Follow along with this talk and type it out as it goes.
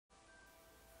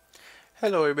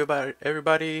Hello,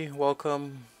 everybody.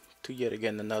 Welcome to yet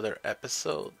again another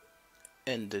episode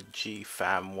in the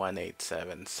GFAM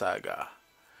 187 saga.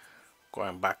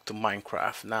 Going back to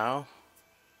Minecraft now.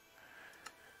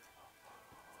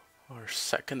 Our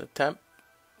second attempt,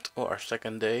 or our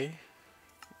second day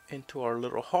into our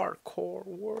little hardcore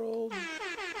world.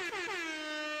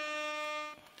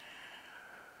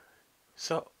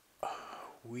 So,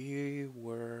 we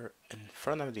were in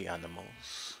front of the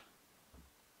animals,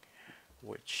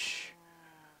 which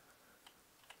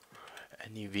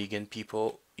any vegan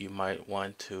people, you might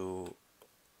want to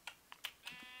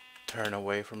turn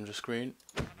away from the screen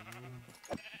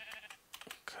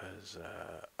because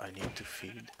I need to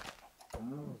feed.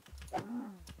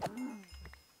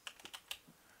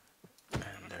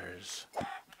 And there's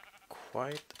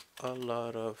quite a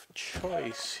lot of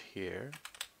choice here.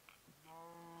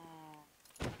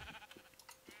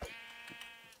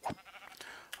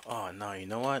 Oh no, you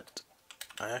know what?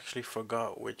 I actually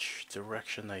forgot which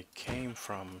direction I came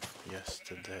from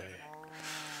yesterday.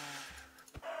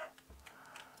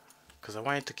 Because I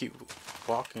wanted to keep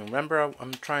walking. Remember,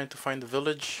 I'm trying to find the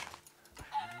village?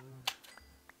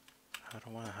 I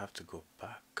don't want to have to go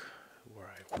back where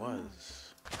I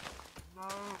was.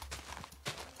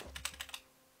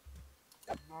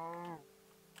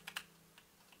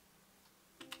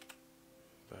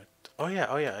 But, oh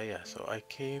yeah. So I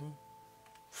came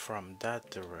from that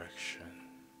direction.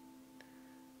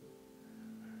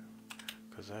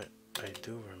 Because I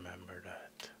do remember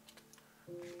that.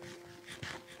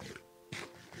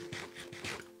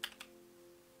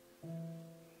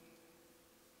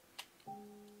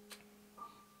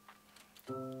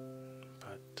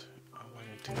 But I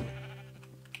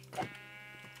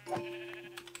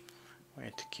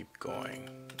wanted to keep going.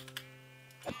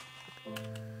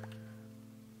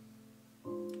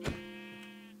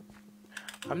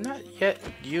 I'm not yet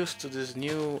used to this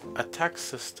new attack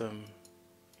system.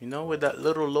 You know, with that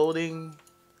little loading.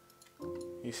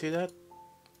 You see that?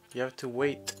 You have to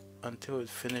wait until it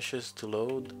finishes to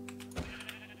load.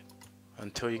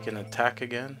 Until you can attack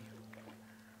again.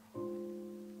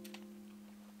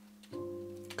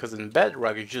 Because in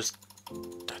Bedrock, you just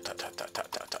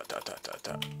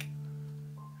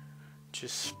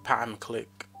just spam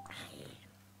click.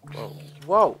 Whoa,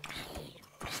 whoa!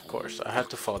 Of course, I had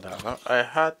to fall down. Huh? I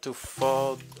had to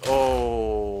fall.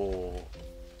 Oh,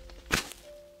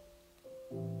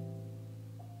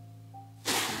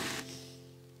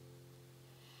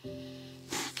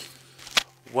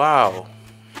 wow,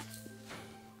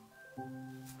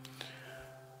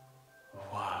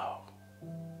 wow,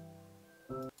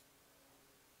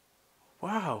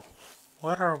 wow!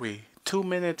 What are we? 2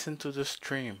 minutes into the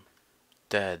stream,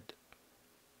 dead.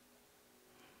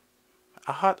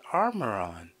 I had armor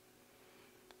on.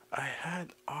 I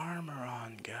had armor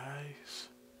on, guys.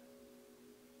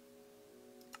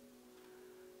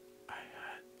 I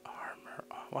had armor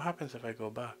on. What happens if I go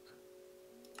back?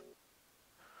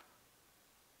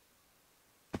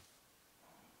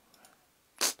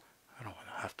 I don't want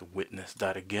to have to witness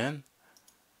that again.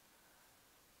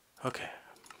 Okay.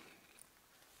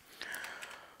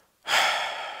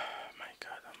 My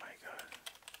God, oh my God.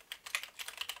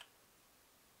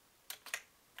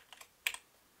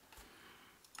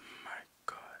 My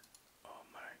God. Oh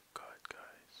my God,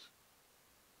 guys.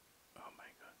 Oh my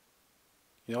God.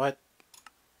 You know what?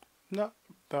 No,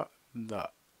 no, no.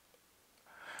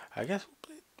 I guess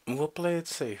we'll play it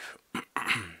safe.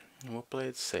 We'll play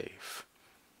it safe.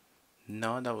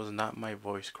 No, that was not my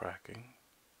voice cracking.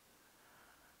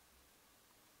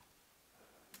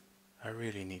 I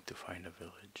really need to find a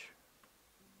village.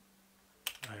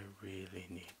 I really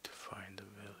need to find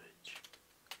a village.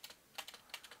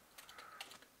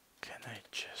 Can I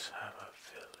just have a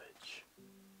village?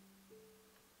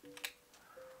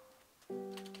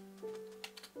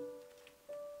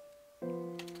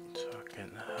 So I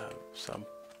can have some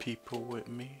people with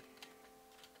me.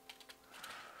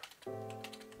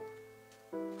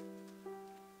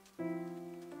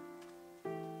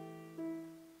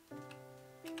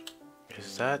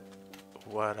 Is that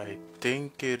what I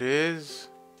think it is?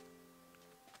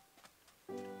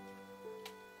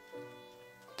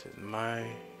 Did my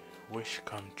wish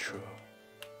come true?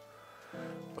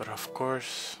 But of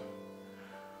course,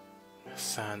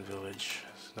 sand village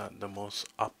is not the most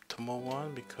optimal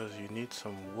one because you need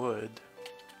some wood.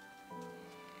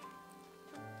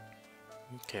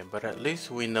 Okay, but at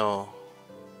least we know.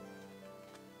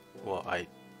 Well, I'm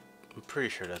pretty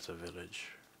sure that's a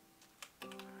village.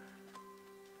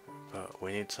 But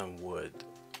we need some wood.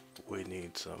 We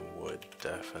need some wood,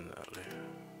 definitely.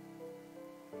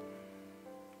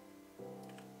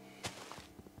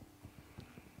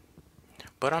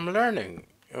 But I'm learning,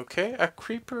 okay? A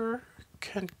creeper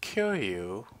can kill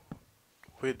you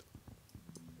with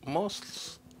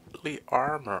mostly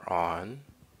armor on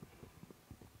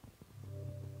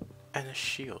and a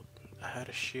shield. I had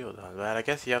a shield on, but I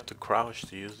guess you have to crouch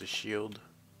to use the shield.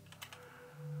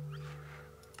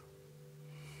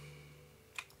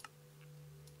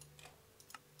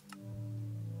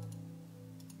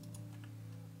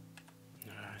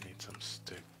 I need some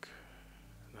stick.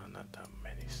 No, not that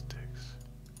many sticks.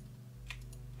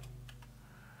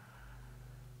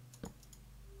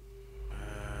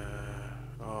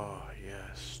 Oh,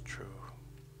 yes, true.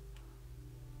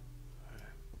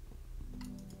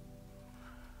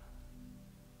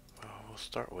 Well, we'll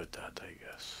start with that, I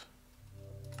guess.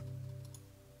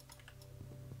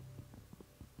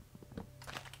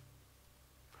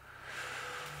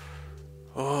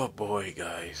 Oh boy,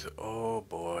 guys. Oh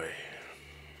boy.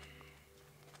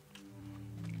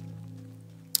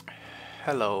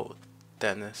 Hello,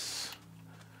 Dennis.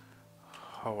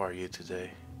 How are you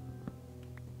today?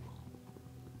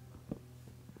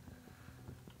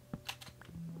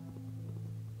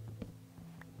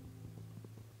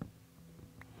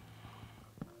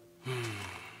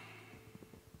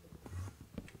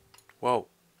 Whoa.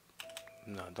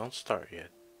 No, don't start yet.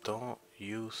 Don't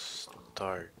you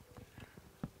start.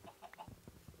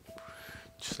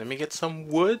 Just let me get some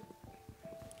wood.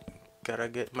 Gotta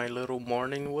get my little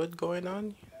morning wood going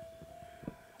on.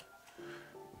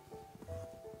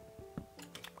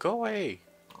 Go away.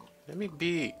 Let me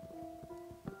be.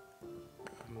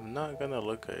 I'm not gonna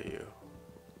look at you.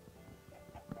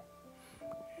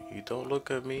 You don't look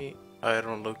at me, I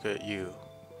don't look at you.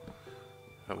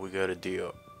 And we got a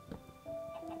deal.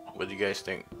 What do you guys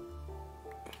think?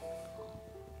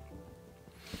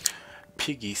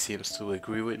 Piggy seems to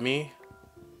agree with me.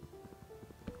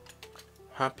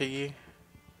 Huh, Piggy?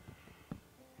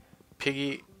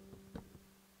 Piggy,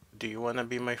 do you wanna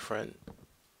be my friend?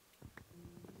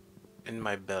 In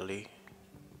my belly.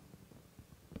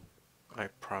 I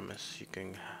promise you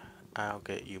can. I'll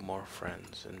get you more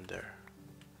friends in there.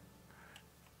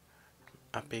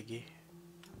 Ah, Piggy?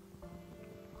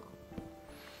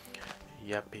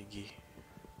 Yeah, Piggy.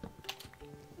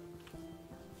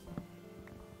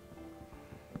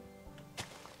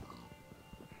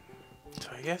 So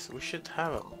I guess we should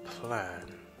have a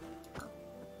plan.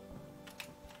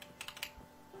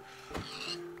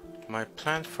 My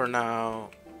plan for now.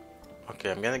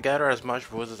 Okay, I'm gonna gather as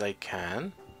much wood as I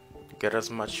can. Get as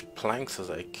much planks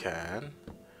as I can.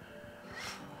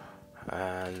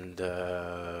 And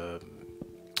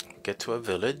get to a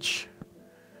village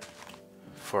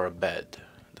for a bed.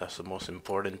 That's the most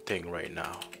important thing right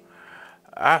now.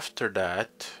 After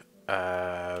that,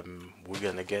 we're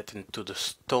gonna get into the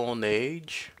Stone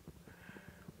Age.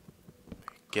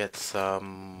 Get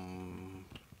some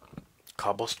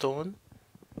cobblestone.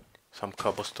 Some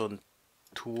cobblestone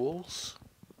tools.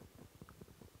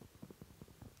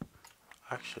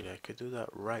 Actually, I could do that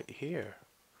right here.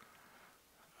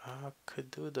 I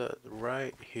could do that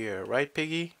right here. Right,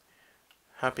 Piggy?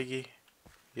 Huh, Piggy?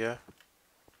 Yeah?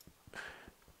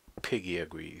 Piggy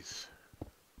agrees.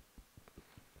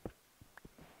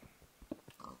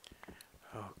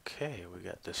 Okay, we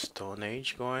got the Stone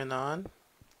Age going on.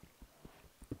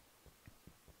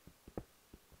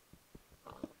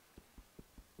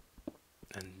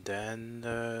 And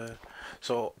then,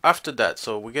 so after that,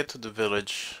 so we get to the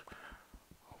village,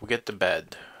 we get the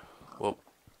bed. We'll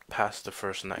pass the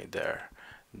first night there.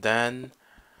 Then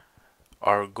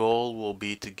our goal will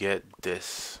be to get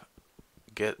this.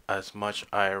 Get as much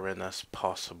iron as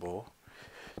possible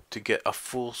to get a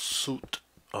full suit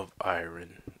of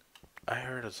iron. I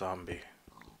heard a zombie.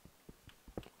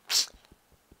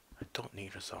 I don't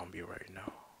need a zombie right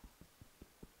now.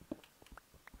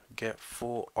 Get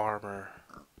full armor.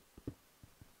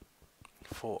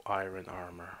 Full iron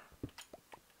armor.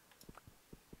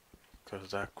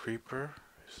 Because that creeper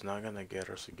is not gonna get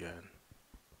us again.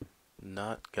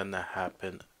 Not gonna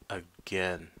happen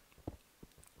again.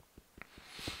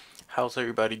 How's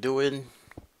everybody doing?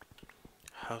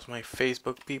 How's my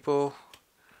Facebook people?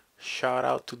 Shout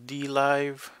out to D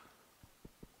Live.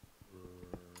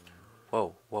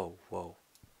 Whoa, whoa, whoa.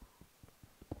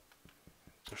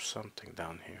 There's something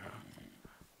down here.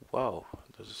 Whoa,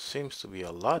 there seems to be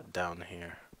a lot down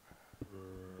here.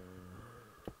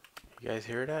 You guys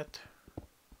hear that?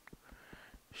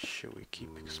 Should we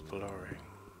keep exploring?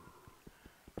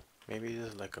 Maybe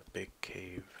this is like a big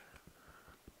cave.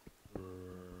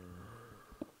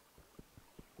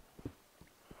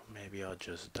 Maybe I'll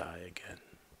just die again.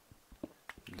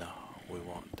 No, we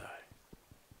won't die.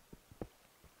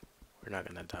 We're not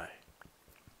gonna die.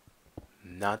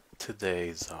 Not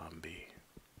today, zombie.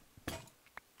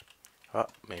 Oh,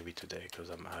 maybe today because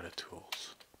I'm out of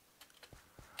tools.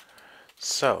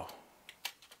 So,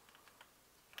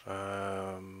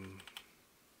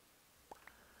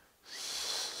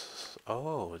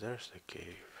 oh, there's the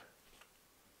cave.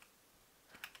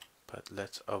 But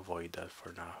let's avoid that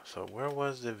for now. So, where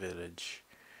was the village?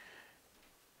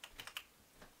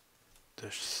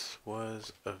 This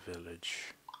was a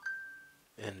village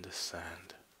in the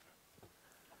sand.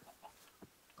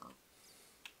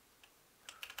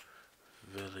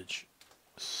 Village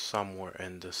somewhere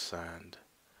in the sand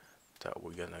that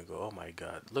we're gonna go. Oh my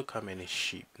god, look how many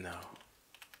sheep now.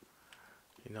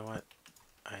 You know what?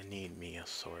 I need me a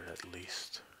sword at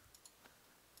least.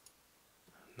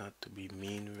 Not to be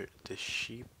mean with the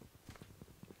sheep,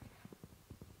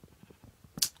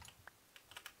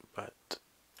 but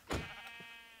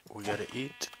we gotta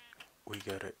eat. We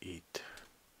gotta eat.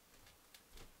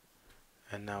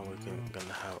 And now we're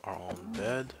gonna have our own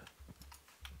bed.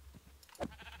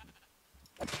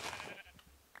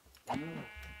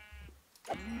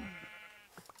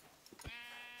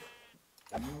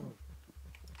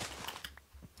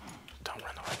 Don't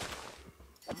run away.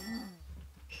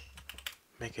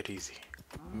 Make it easy.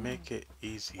 Make it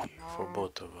easy for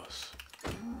both of us.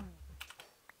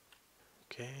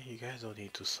 Okay, you guys don't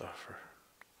need to suffer.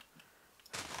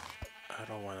 I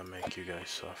don't want to make you guys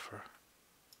suffer.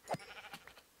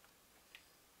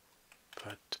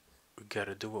 But we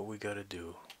gotta do what we gotta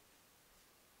do.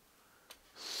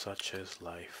 Such as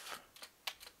life.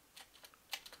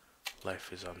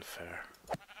 Life is unfair.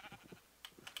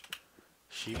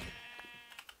 Sheep.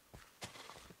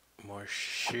 More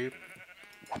sheep.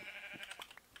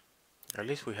 At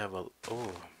least we have a...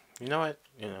 Oh, you know what?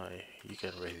 You know, you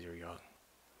can raise your young.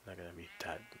 Not gonna be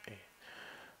that...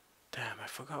 Damn, I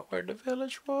forgot where the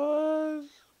village was.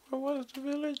 Where was the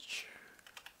village?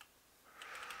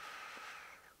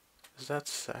 Is that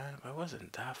sad? I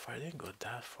wasn't that far. I didn't go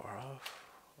that far off.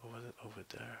 Or was it over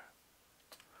there?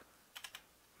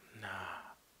 Nah.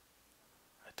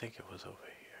 I think it was over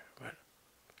here. But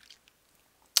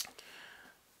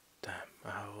damn, I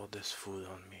have all this food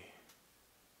on me.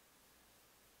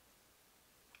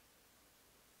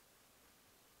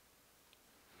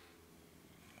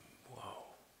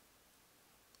 Whoa.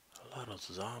 A lot of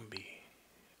zombie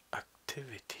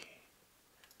activity.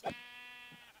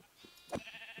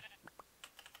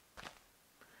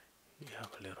 You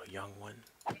have a little young one.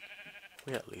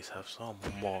 We at least have some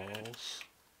morals.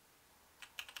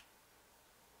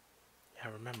 Yeah,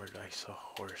 I remembered I saw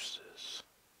horses.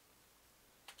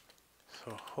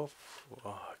 So hopefully, oh,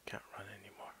 I can't run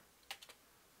anymore.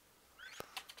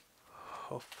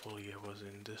 Hopefully it was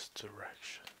in this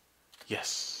direction.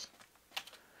 Yes.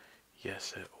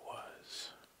 Yes, it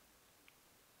was.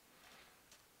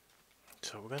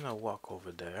 So we're gonna walk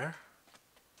over there.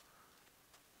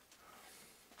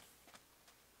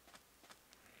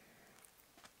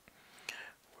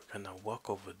 We're gonna walk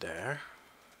over there.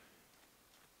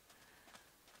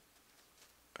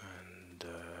 And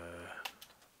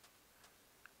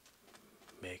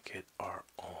make it our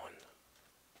own.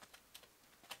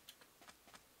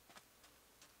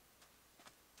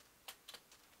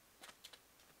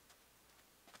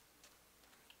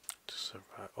 To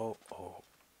survive. Oh, oh.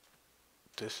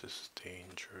 This is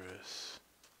dangerous.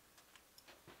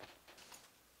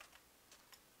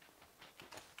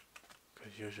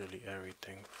 Because usually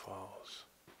everything falls.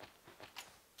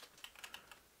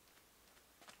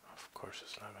 Of course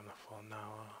it's not gonna fall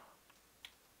now.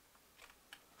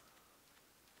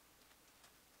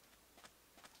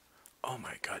 Oh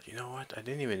my god, you know what? I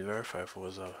didn't even verify if it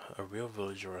was a real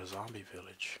village or a zombie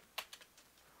village.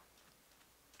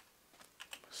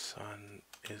 Sun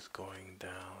is going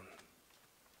down.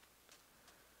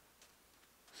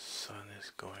 Sun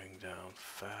is going down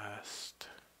fast.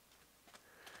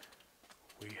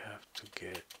 We have to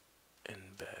get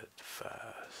in bed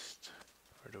fast.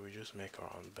 Or do we just make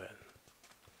our own bed?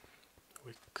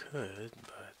 We could,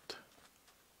 but...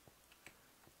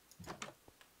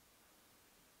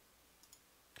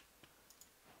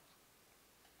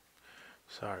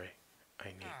 Sorry, I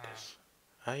need this.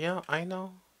 Yeah, I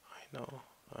know.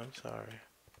 I'm sorry.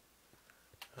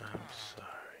 I'm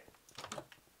sorry.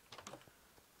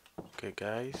 Okay,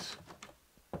 guys.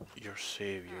 Your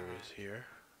savior is here.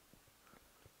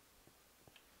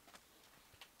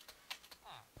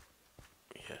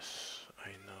 Yes, I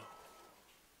know.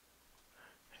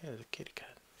 Hey, there's a kitty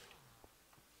cat.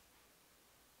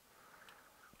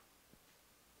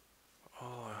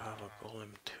 Oh, I have a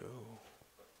golem too.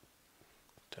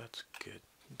 That's good.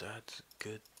 That's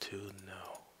good to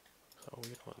know. So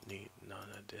we don't need none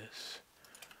of this.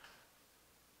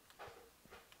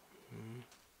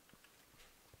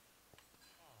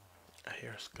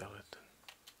 skeleton.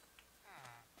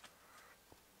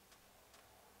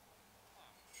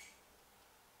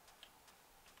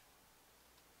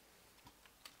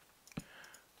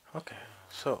 Okay,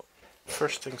 so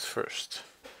first things first.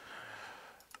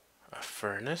 A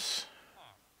furnace.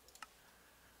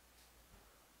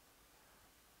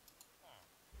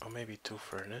 Or maybe 2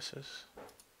 furnaces.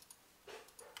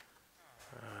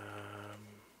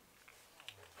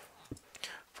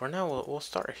 For now, we'll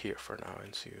start here for now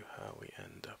and see how we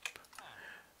end up.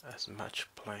 As much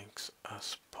planks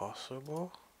as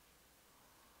possible.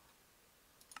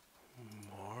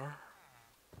 More.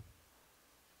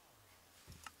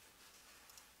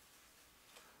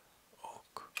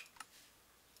 Oak.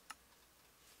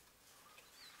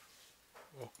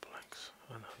 Oak planks.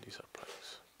 Oh no, these are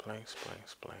planks. Planks,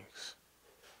 planks, planks.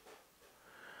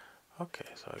 Okay,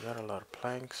 so I got a lot of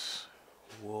planks.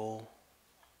 Wool.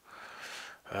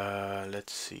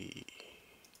 Let's see.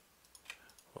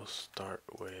 We'll start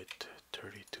with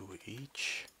 32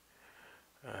 each.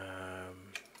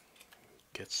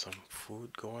 Get some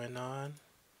food going on.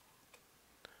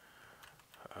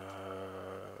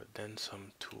 Then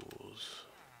some tools.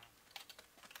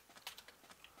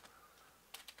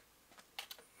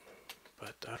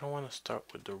 But I don't want to start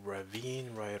with the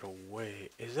ravine right away.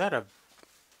 Is that a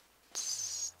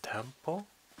temple?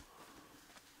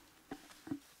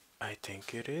 I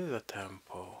think it is a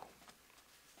temple.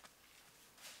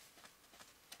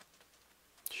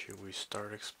 Should we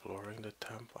start exploring the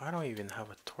temple? I don't even have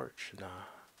a torch now.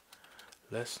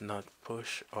 Let's not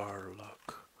push our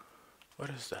luck.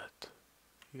 What is that?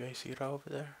 You guys see it over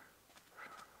there?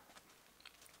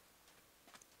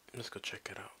 Let's go check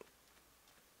it out.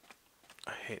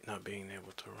 I hate not being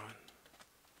able to run.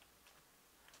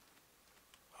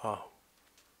 Oh.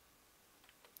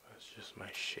 That's just my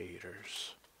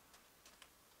shaders.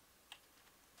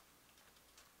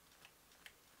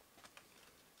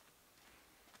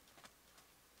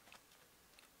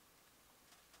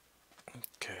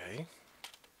 Okay.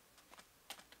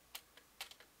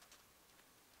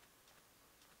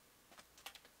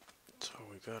 So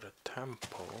we got a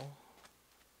temple.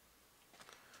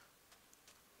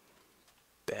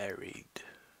 Buried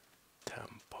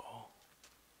temple.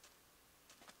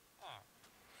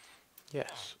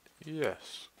 Yes,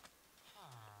 yes.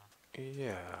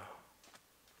 Yeah.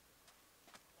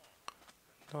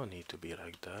 No need to be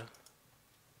like that.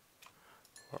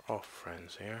 We're all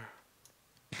friends here.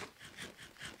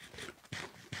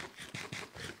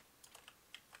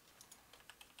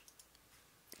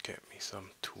 Get me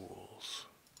some tools.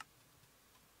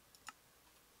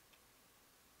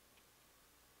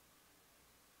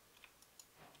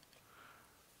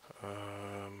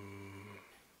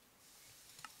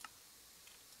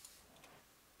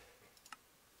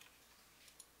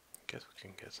 Guess we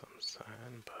can get some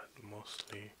sand, but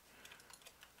mostly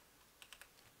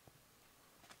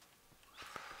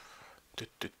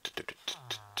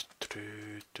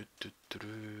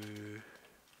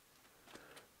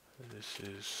this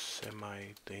is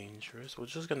semi-dangerous. We're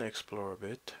just gonna explore a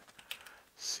bit,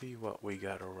 see what we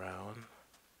got around.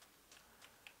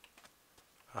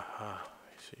 Aha,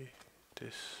 see,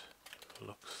 this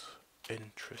looks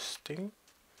interesting.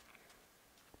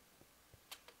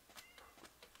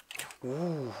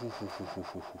 Ooh.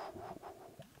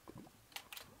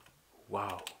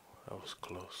 Wow, that was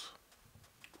close.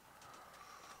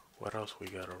 What else we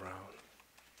got around?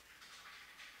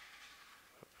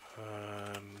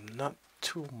 Not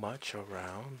too much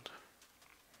around.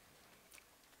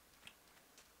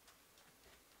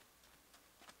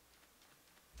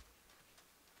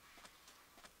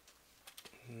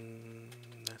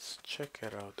 Let's check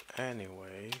it out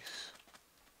anyways.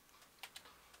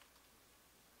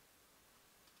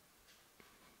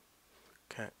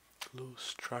 Can't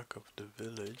lose track of the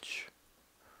village.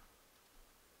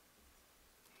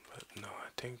 But no, I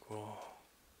think we'll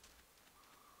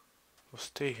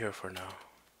stay here for now.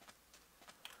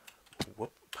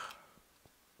 Whoop.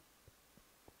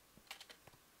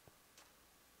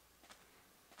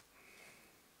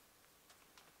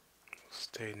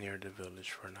 Stay near the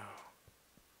village for now.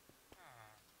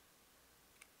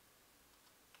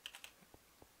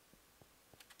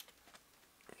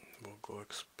 We'll go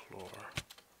explore.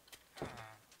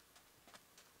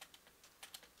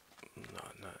 No,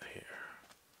 not here.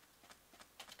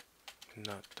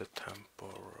 Not the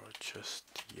temple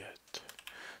just yet.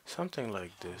 Something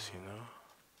like this, you know?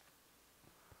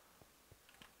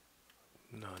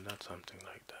 No, not something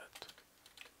like that.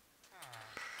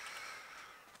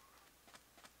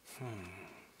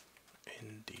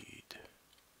 Indeed.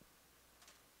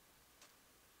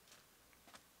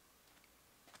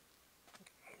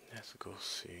 Let's go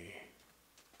see.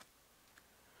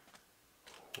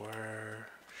 Where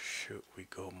should we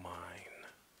go mine?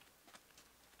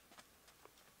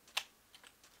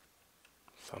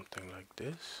 Something like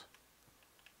this.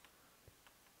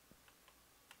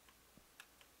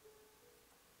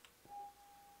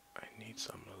 I need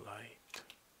some light.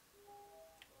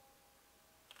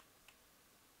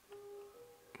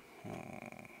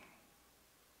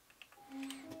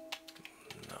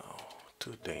 No,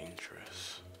 too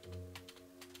dangerous.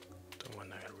 Don't want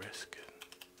to risk it.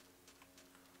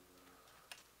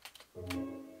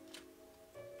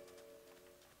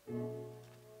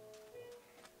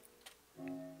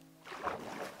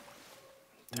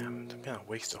 Damn, I'm gonna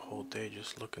waste a whole day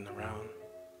just looking around.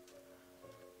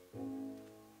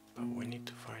 But we need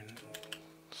to find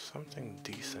something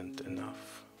decent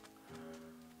enough.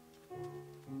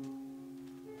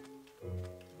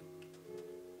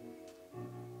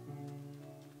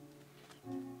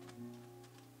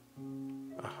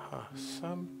 Aha,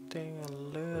 something a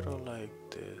little like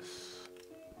this.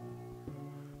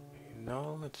 You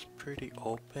know, it's pretty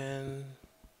open.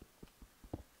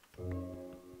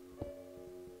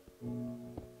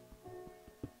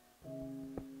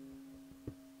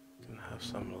 Can have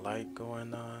some light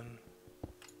going on.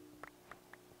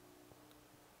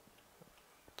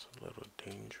 It's a little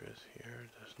dangerous here.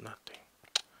 There's nothing.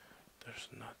 There's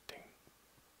nothing.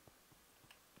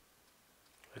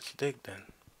 Let's dig then.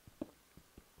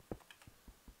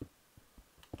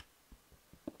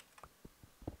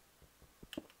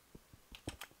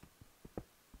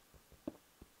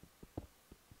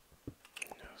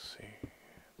 Let's see.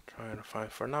 Trying to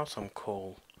find for now some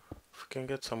coal. If we can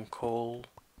get some coal,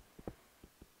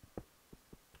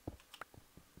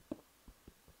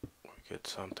 we get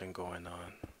something going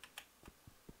on.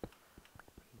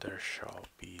 There shall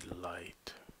be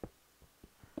light.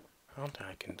 I don't think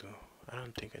I can do. I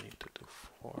don't think I need to do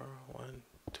 4. 1,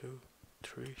 2,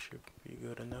 3 should be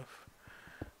good enough.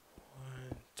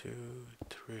 1, 2,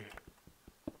 3.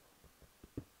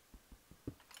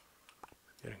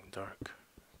 It's getting dark.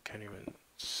 Can't even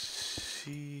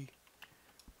see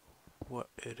what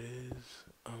it is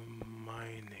I'm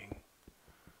mining.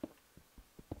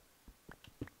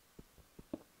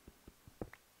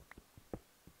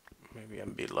 Maybe I'll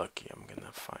be lucky. I'm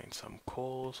gonna find some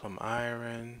coal, some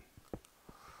iron.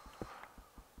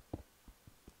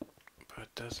 But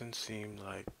it doesn't seem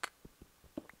like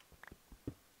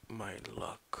my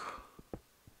luck.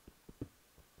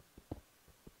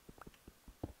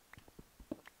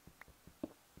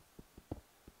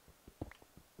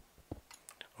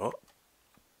 Oh.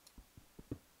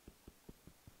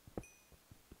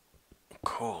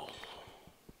 Coal.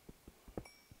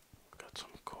 Got some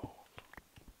coal.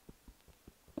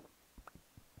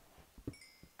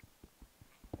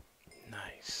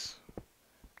 Nice.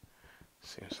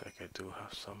 Seems like I do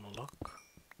have some luck.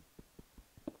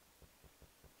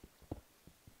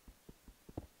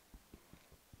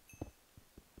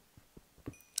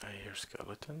 I hear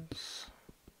skeletons.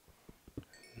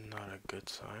 Not a good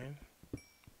sign.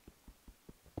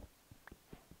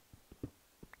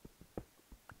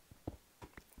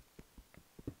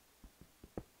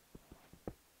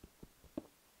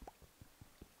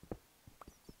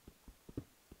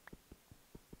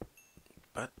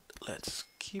 But let's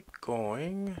keep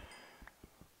going.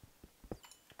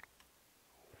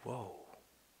 Whoa.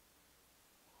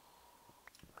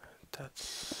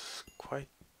 That's quite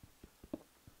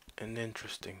an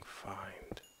interesting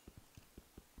find.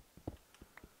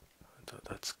 Though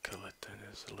that skeleton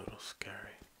is a little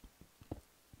scary.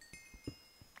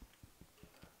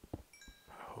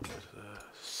 I hope it's a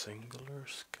singular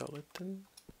skeleton.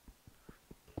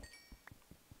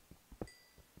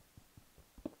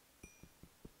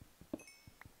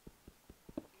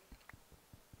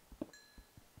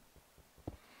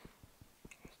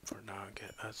 For now,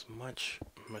 get as much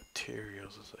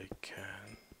materials as I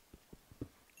can.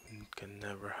 You can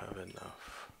never have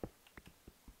enough.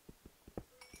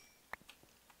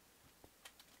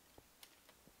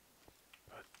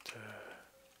 But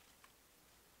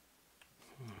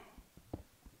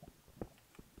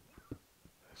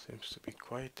seems to be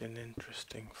quite an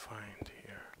interesting find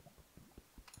here.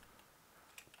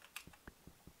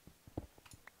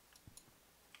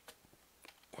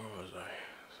 Where was I?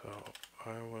 So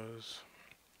I was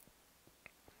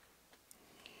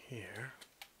here.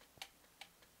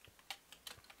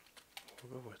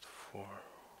 We'll go with 4.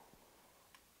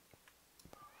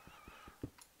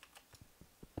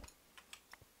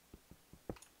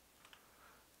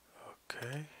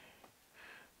 Okay.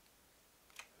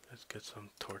 Let's get some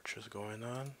torches going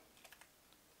on.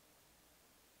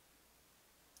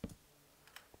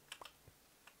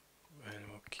 And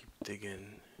we'll keep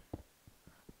digging.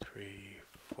 3,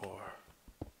 4. 4.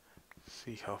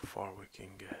 See how far we can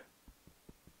get.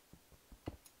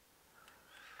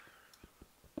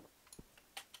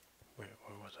 Wait,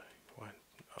 where was I? When?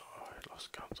 Oh, I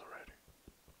lost count already.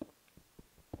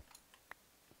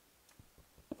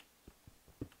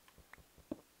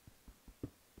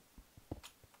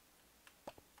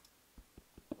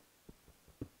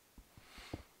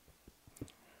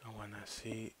 I wanna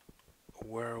see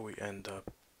where we end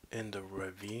up in the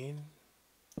ravine.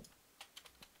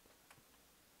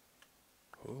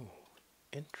 Ooh,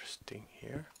 interesting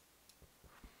here.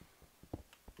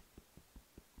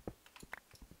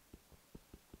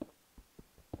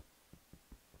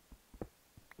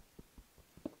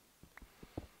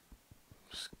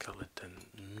 Skeleton,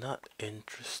 not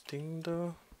interesting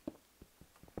though.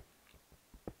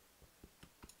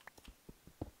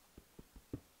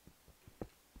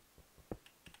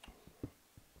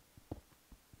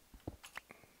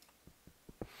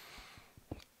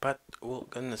 But we're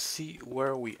gonna see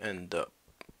where we end up.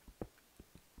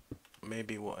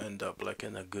 Maybe we'll end up like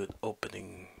in a good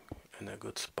opening, in a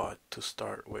good spot to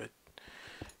start with.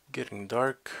 Getting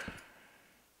dark.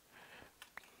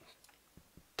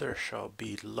 There shall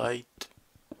be light.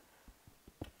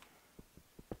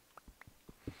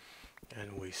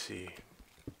 And we see.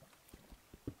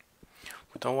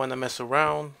 We don't want to mess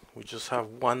around. We just have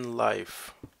one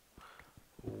life.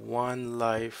 One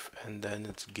life and then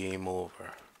it's game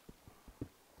over.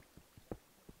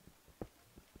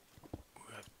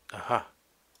 Aha.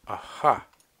 Aha.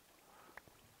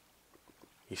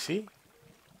 You see?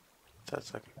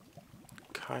 That's a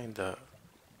kinda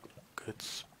good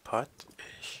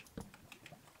spot-ish.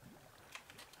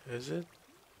 Is it?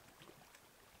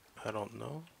 I don't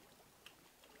know.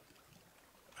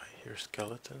 I hear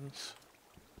skeletons.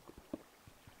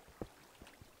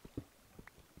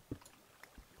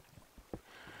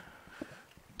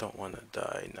 Don't want to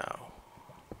die now.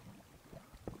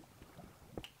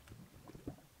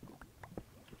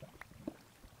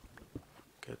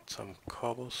 Get some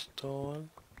cobblestone.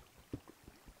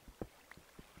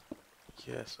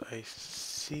 Yes, I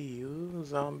see you,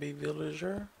 zombie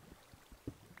villager.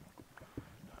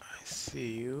 I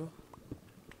see you.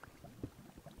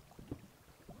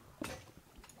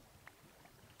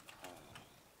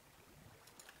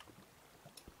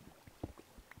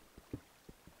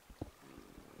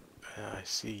 I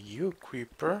see you,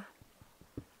 creeper.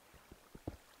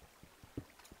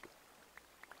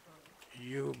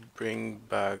 You bring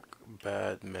back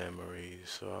bad memories,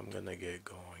 so I'm gonna get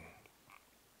going.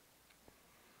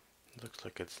 Looks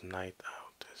like it's night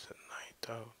out. Is it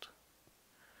night out?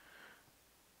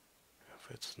 If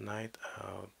it's night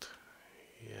out,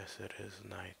 yes, it is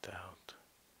night out.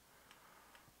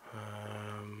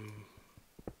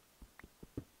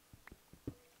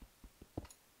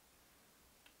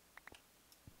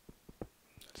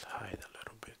 Let's hide a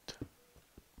little bit.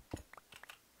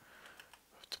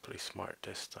 Have to play smart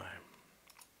this time.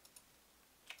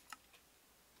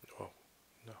 Oh,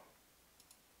 no.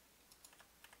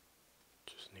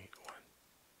 Just need one.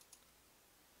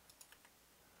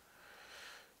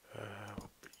 We'll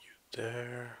put you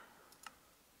there.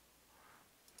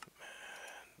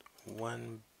 And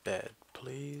one bed,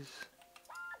 please.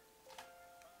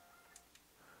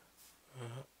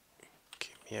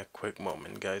 Give me a quick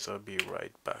moment, guys. I'll be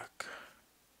right back.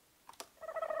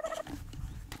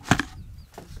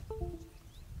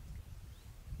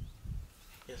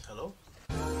 Yes, hello?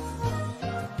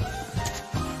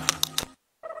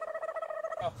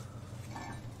 Oh.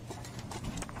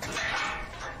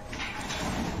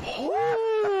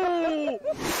 Oh!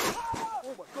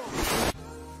 Oh my God!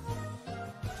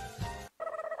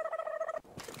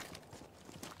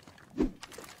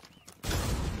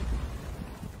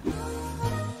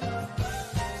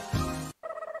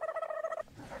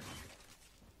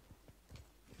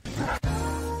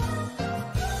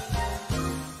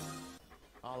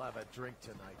 I'll have a drink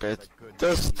tonight. But Good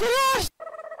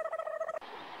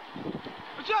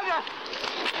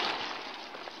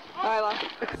Ajla.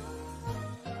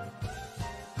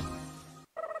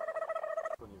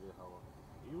 To nie wjechało.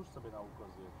 I już sobie na uko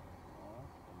zjedź. No,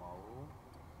 pomału.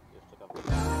 Jeszcze kawałek.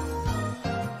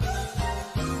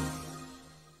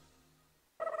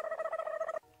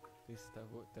 Ты с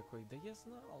того такой, да я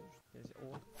знал, что я...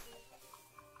 О.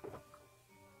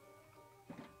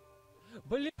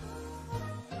 Блин!